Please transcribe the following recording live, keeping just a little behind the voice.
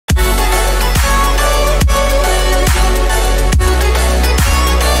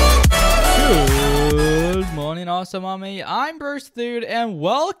awesome mommy. I'm Bruce Dude, and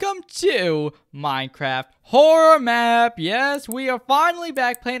welcome to Minecraft Horror Map. Yes, we are finally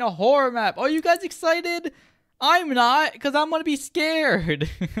back playing a horror map. Are you guys excited? I'm not, because I'm gonna be scared.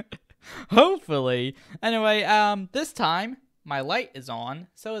 Hopefully. Anyway, this time my light is on.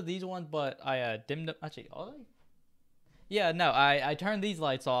 So are these ones, but I dimmed them. Actually, are they? Yeah, no, I turned these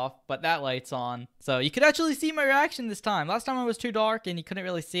lights off, but that light's on. So you could actually see my reaction this time. Last time it was too dark and you couldn't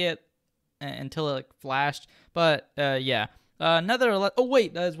really see it until it like flashed. But yeah. Oh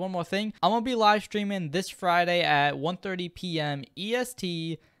wait, there's one more thing. I'm gonna be live streaming this Friday at 1:30 p.m.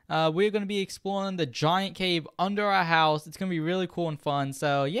 EST. We're gonna be exploring the giant cave under our house. It's gonna be really cool and fun.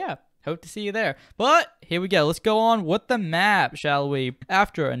 So yeah, hope to see you there. But here we go. Let's go on with the map, shall we?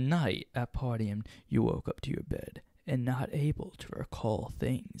 After a night at partying, you woke up to your bed and not able to recall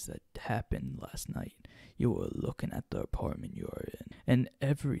things that happened last night. You were looking at the apartment you are in, and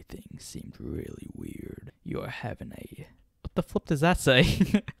everything seemed really weird. You are having a... What the flip does that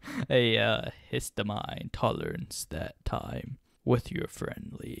say? a histamine tolerance that time with your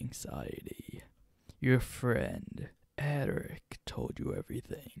friendly anxiety. Your friend, Eric, told you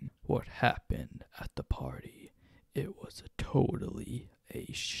everything. What happened at the party. It was totally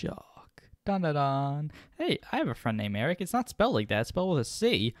a shock. Dun dun dun. Hey, I have a friend named Eric. It's not spelled like that. It's spelled with a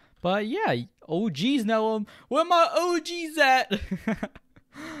C. But yeah, OGs know him. Where my OGs at?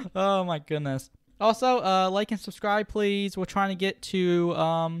 Oh my goodness. Also, like and subscribe, please. We're trying to get to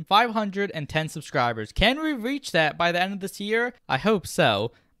 510 subscribers. Can we reach that by the end of this year? I hope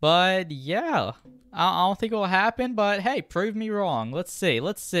so. But yeah, I don't think it will happen. But hey, prove me wrong. Let's see.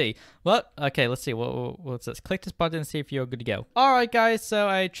 Let's see. What? Okay, let's see. What's this? Click this button and see if you're good to go. All right, guys. So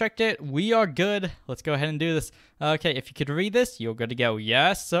I checked it. We are good. Let's go ahead and do this. Okay, if you could read this, you're good to go.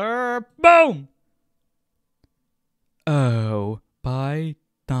 Yes, sir. Boom. Oh, by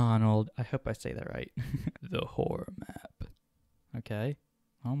Donald. I hope I say that right. The horror map. Okay.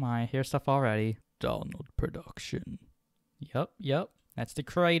 Oh my, here's stuff already. Donald production. Yep. That's the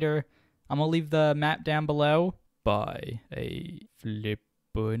creator. I'm gonna leave the map down below. By a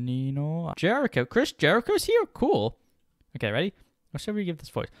Flippanino. Jericho. Chris Jericho's here? Cool. Okay, ready? What should we give this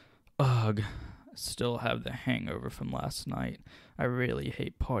voice? Ugh. I still have the hangover from last night. I really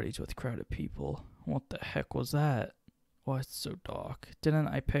hate parties with crowded people. What the heck was that? Why it's so dark? Didn't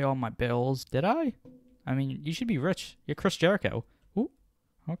I pay all my bills? Did I? I mean, you should be rich. You're Chris Jericho. Ooh.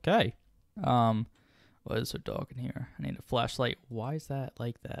 Okay. Why is it so dark in here? I need a flashlight. Why is that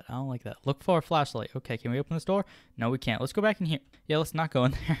like that? I don't like that. Look for a flashlight. Okay, can we open this door? No, we can't. Let's go back in here. Yeah, let's not go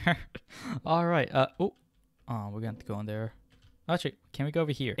in there. All right. Oh, we're going to have to go in there. Actually, can we go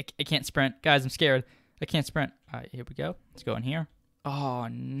over here? I can't sprint. Guys, I'm scared. I can't sprint. All right, here we go. Let's go in here. Oh,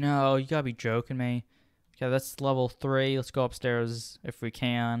 no. You got to be joking me. Okay, that's level 3. Let's go upstairs if we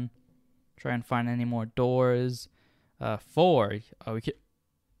can. Try and find any more doors. 4. Oh, we can...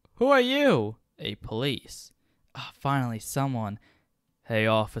 Who are you? A police. Ah, finally, someone. Hey,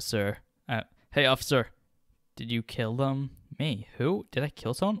 officer. Hey, officer. Did you kill them? Me? Who? Did I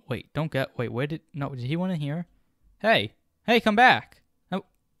kill someone? Wait, don't get... Wait, where did... No, did he want in here? Hey. Hey, come back. Oh.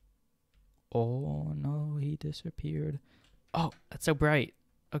 Oh, no, he disappeared. Oh, that's so bright.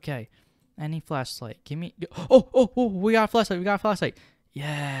 Okay. Any flashlight. Give me... Oh, we got a flashlight. We got a flashlight.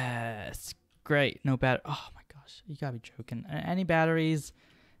 Yes. Great. No battery. Oh, my gosh. You gotta be joking. Any batteries?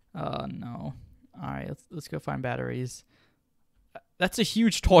 Oh, no. All right, let's go find batteries. That's a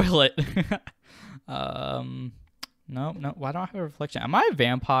huge toilet. No. Why don't I have a reflection? Am I a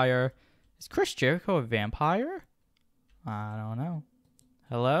vampire? Is Chris Jericho a vampire? I don't know.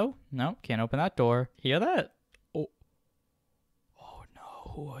 Hello? Nope, can't open that door. Hear that? Oh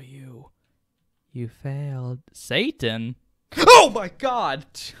no, who are you? You failed. Satan? Oh my god!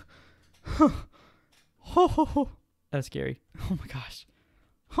 That's scary. Oh my gosh.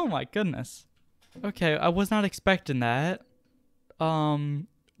 Oh my goodness. Okay, I was not expecting that. Wow,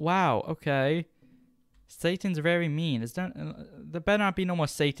 okay. Satan's very mean. There better not be no more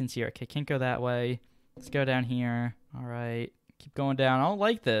Satans here. Okay, can't go that way. Let's go down here. Alright. Keep going down. I don't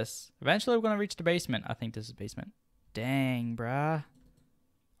like this. Eventually we're gonna reach the basement. I think this is basement. Dang, bruh.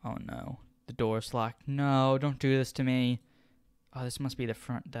 Oh no. The door's locked. No, don't do this to me. Oh, this must be the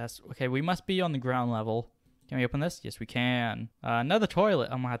front desk. Okay, we must be on the ground level. Can we open this? Yes, we can. Another toilet.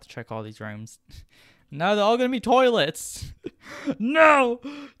 I'm gonna have to check all these rooms. No, they're all gonna be toilets. No!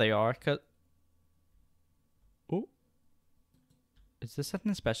 They are, cause... Oh. Is there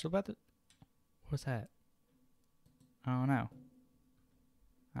something special about it? What's that? I don't know.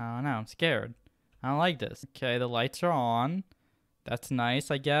 I'm scared. I don't like this. Okay, the lights are on. That's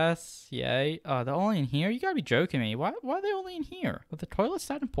nice, I guess. Yay. Oh, they're only in here? You gotta be joking me. Why are they only in here? But the toilet's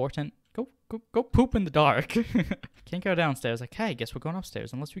that important? Go poop in the dark. Can't go downstairs. Okay, guess we're going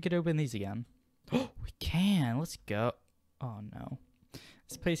upstairs unless we could open these again. Oh, we can. Let's go. Oh, no.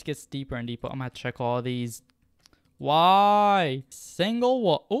 This place gets deeper and deeper. I'm gonna have to check all these. Why? Single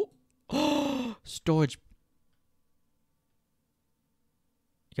wall. Oh, storage.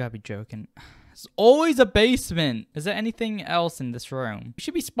 You gotta be joking. There's always a basement. Is there anything else in this room? You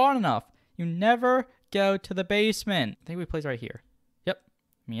should be smart enough. You never go to the basement. I think we place right here. Yep.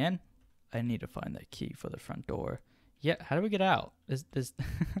 Me in. I need to find that key for the front door. Yeah, how do we get out? There's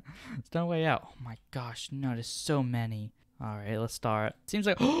no way out. Oh my gosh, no, there's so many. All right, let's start. Seems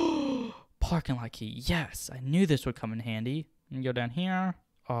like, parking lot key. Yes, I knew this would come in handy. Let me go down here.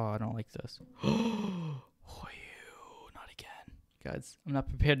 Oh, I don't like this. Not again. Guys, I'm not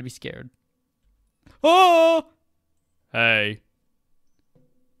prepared to be scared. Oh! Hey.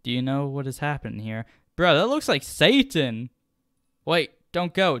 Do you know what has happened here? Bro, that looks like Satan. Wait,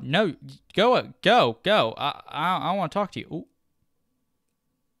 don't go. No, go. I want to talk to you. Ooh.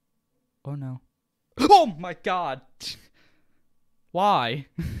 Oh, no. Oh, my God. Why?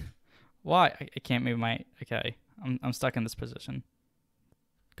 Why? I can't move my... Okay, I'm stuck in this position.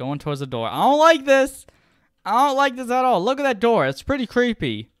 Going towards the door. I don't like this. I don't like this at all. Look at that door. It's pretty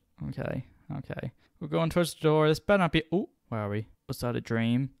creepy. Okay. We're going towards the door. This better not be... Ooh, where are we? Was that a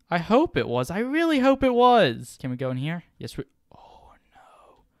dream? I hope it was. I really hope it was. Can we go in here? Yes, we... Oh,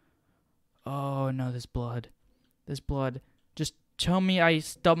 no. Oh, no, there's blood. There's blood. Just tell me I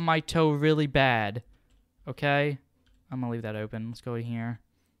stubbed my toe really bad. Okay? I'm gonna leave that open. Let's go in here.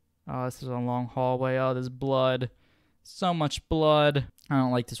 Oh, this is a long hallway. Oh, there's blood. So much blood. I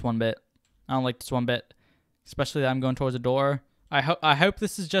don't like this one bit. Especially that I'm going towards the door. I hope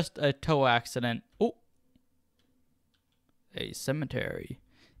this is just a toe accident. Oh. A cemetery.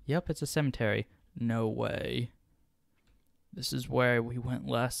 Yep, it's a cemetery. No way. This is where we went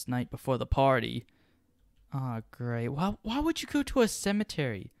last night before the party. Oh, great. Why would you go to a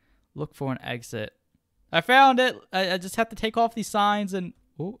cemetery? Look for an exit. I found it. I just have to take off these signs and...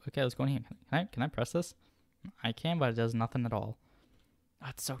 Oh, okay, let's go in here. Can I press this? I can, but it does nothing at all. Oh,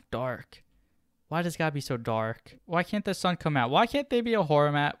 it's so dark. Why does it gotta be so dark? Why can't the sun come out? Why can't there be a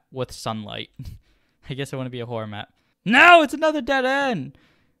horror map with sunlight? I guess I want to be a horror map. No, it's another dead end.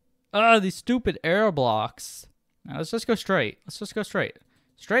 Oh, these stupid air blocks. Now, let's just go straight.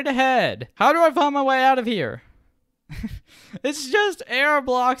 Straight ahead. How do I find my way out of here? It's just air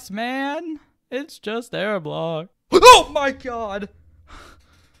blocks, man. It's just air block. Oh my God.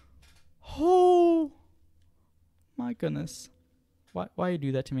 Oh my goodness. Why you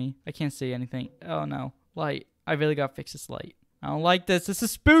do that to me? I can't see anything. Oh no. Light. I really gotta fix this light. I don't like this. This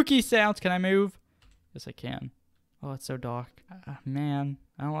is spooky sounds. Can I move? Yes, I can. Oh, it's so dark. Man,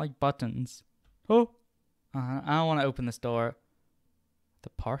 I don't like buttons. Oh. I don't want to open this door. The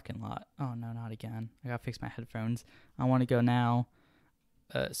parking lot. Oh no, not again. I gotta fix my headphones. I want to go now.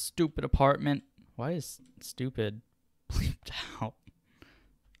 Stupid apartment. Why is stupid bleeped out?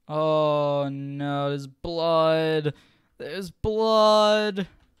 Oh no, there's blood. There's blood.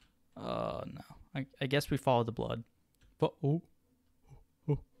 Oh no. I guess we follow the blood. But oh,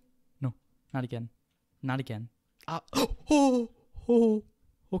 no, not again. Not again.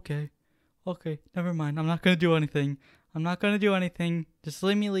 Okay, never mind. I'm not gonna do anything. Just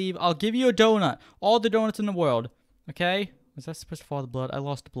let me leave. I'll give you a donut. All the donuts in the world. Okay? Was that supposed to follow the blood? I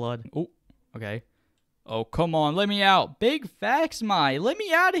lost blood. Oh, okay. Oh, come on. Let me out. Big facts, let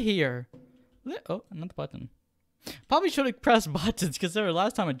me out of here. Oh, another button. Probably should have pressed buttons because the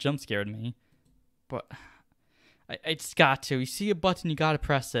last time it jump scared me. But I just got to. You see a button, you gotta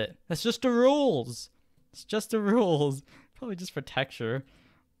press it. That's just the rules. It's just the rules. Probably just for texture.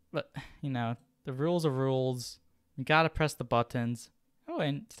 But, you know, the rules are rules. You gotta press the buttons. Oh,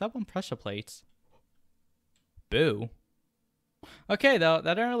 and stop on pressure plates. Boo. Okay, though,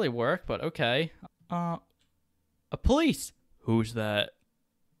 that didn't really work, but okay. A police. Who's that?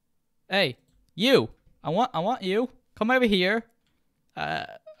 Hey, you. I want you. Come over here.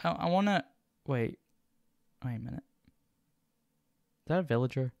 I wanna... Wait a minute. Is that a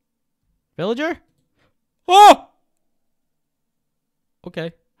villager? Villager? Oh!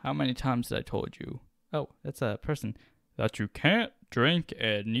 Okay. How many times did I told you? Oh, that's a person. That you can't drink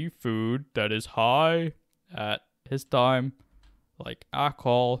any food that is high at his time. Like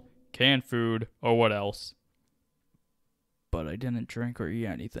alcohol, canned food, or what else. But I didn't drink or eat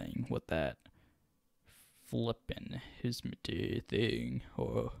anything with that flippin' Hismity thing,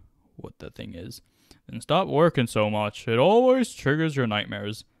 or what that thing is. Then stop working so much. It always triggers your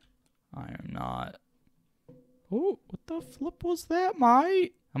nightmares. I am not. Oh, what the flip was that,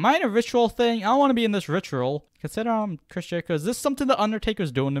 mate? Am I in a ritual thing? I don't want to be in this ritual. Consider I'm Chris Jericho. Is this something the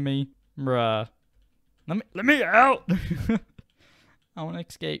Undertaker's doing to me? Bruh. Let me out. I want to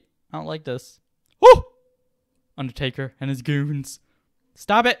escape. I don't like this. Woo! Undertaker and his goons.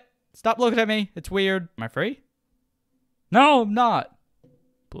 Stop it. Stop looking at me. It's weird. Am I free? No, I'm not.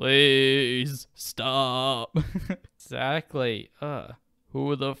 Please stop. Exactly.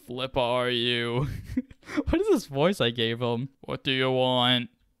 Who the flip are you? What is this voice I gave him? What do you want?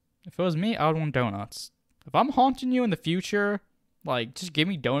 If it was me, I would want donuts. If I'm haunting you in the future, like, just give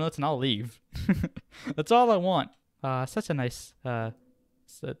me donuts and I'll leave. That's all I want. Such a nice,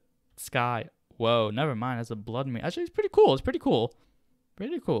 sky. Whoa, never mind. There's a blood in me. Actually, it's pretty cool. It's pretty cool.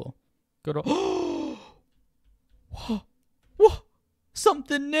 Pretty cool. Good. Whoa. Whoa.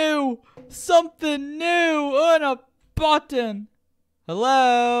 Something new. Something new on a button.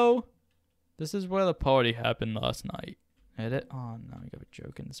 Hello. This is where the party happened last night. Edit. Oh, no. You gotta be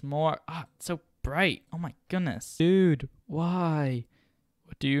joking. It's more. It's so bright. Oh, my goodness. Dude, why?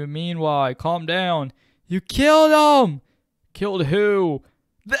 What do you mean, why? Calm down. You killed them. Killed who?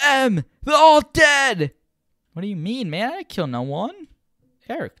 Them. They're all dead. What do you mean, man? I didn't kill no one.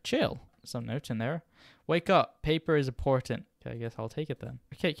 Eric, chill. Some notes in there. Wake up. Paper is important. Okay, I guess I'll take it then.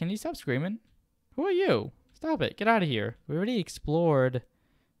 Okay, can you stop screaming? Who are you? Stop it. Get out of here. We already explored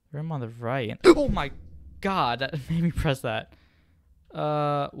the room on the right. Oh my god, that made me press that.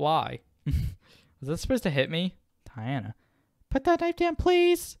 Why? Was that supposed to hit me? Diana. Put that knife down,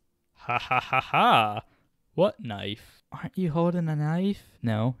 please. Ha ha ha ha. What knife? Aren't you holding a knife?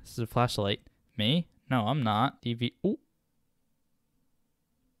 No, this is a flashlight. Me? No, I'm not. DV. Ooh.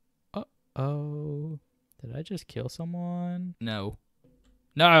 Uh-oh. Did I just kill someone? No.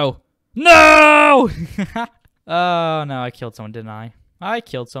 No! No! Oh, no, I killed someone, didn't I? I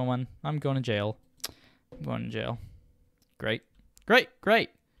killed someone. I'm going to jail. I'm going to jail. Great. Great, great.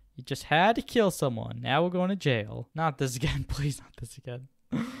 You just had to kill someone. Now we're going to jail. Not this again. Please, not this again.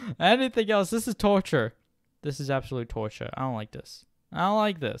 Anything else? This is torture. This is absolute torture. I don't like this. I don't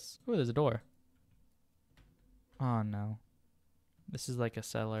like this. Ooh, there's a door. Oh, no. This is like a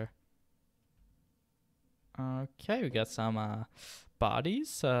cellar. Okay, we got some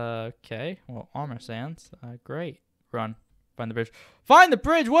bodies. Okay, well, armor sands. Great. Run. Find the bridge. Find the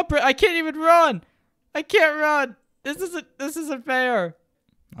bridge. What bridge? I can't even run. I can't run. This isn't fair.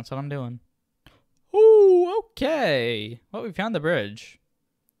 That's what I'm doing. Ooh, okay. Well, we found the bridge.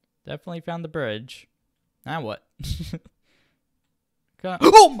 Definitely found the bridge. Now what?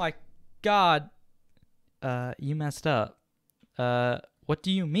 Oh my god. You messed up. What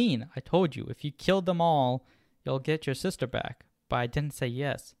do you mean? I told you, if you killed them all, you'll get your sister back. But I didn't say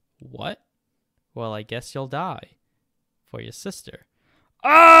yes. What? Well, I guess you'll die. For your sister.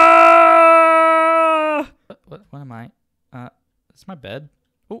 Ah! What am I? It's my bed.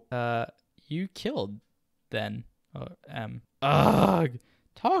 Oh, you killed then. Ugh.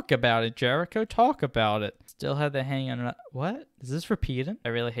 Talk about it, Jericho. Talk about it. Still had the hang on. What? Is this repeating? I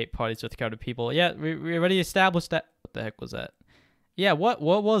really hate parties with crowded people. Yeah, we already established that. What the heck was that? Yeah, what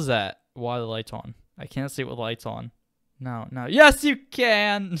was that? Why are the lights on? I can't see it with lights on. No. Yes, you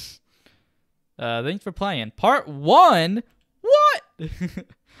can! Thanks for playing. Part 1? What?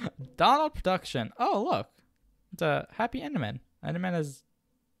 Donald Production. Oh, look. It's a happy Enderman. Enderman is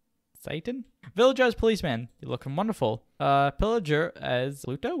Satan? Villager as policeman. You're looking wonderful. Pillager as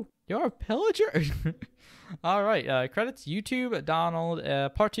Pluto. You're a pillager? Alright, credits YouTube, Donald,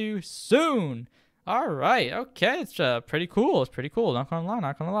 part 2 soon. Alright, okay, it's pretty cool. It's pretty cool. Not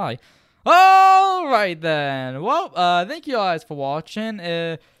gonna lie. Alright then. Well, thank you guys for watching.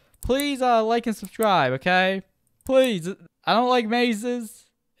 Please like and subscribe, okay? Please. I don't like mazes.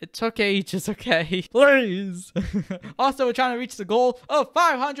 It took ages, okay? Please. Also, we're trying to reach the goal of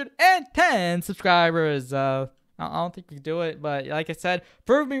 510 subscribers. I don't think we can do it, but like I said,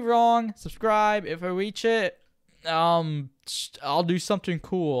 prove me wrong. Subscribe. If I reach it, I'll do something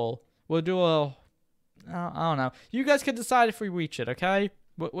cool. We'll do I don't know. You guys can decide if we reach it, okay?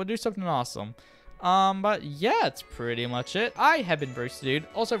 We'll do something awesome. But yeah, it's pretty much it. I have been Bruce Dude.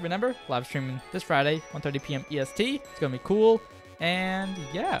 Also, remember, live streaming this Friday, 1:30 p.m. EST. It's gonna be cool. And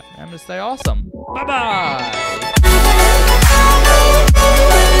yeah, I'm gonna stay awesome. Bye-bye!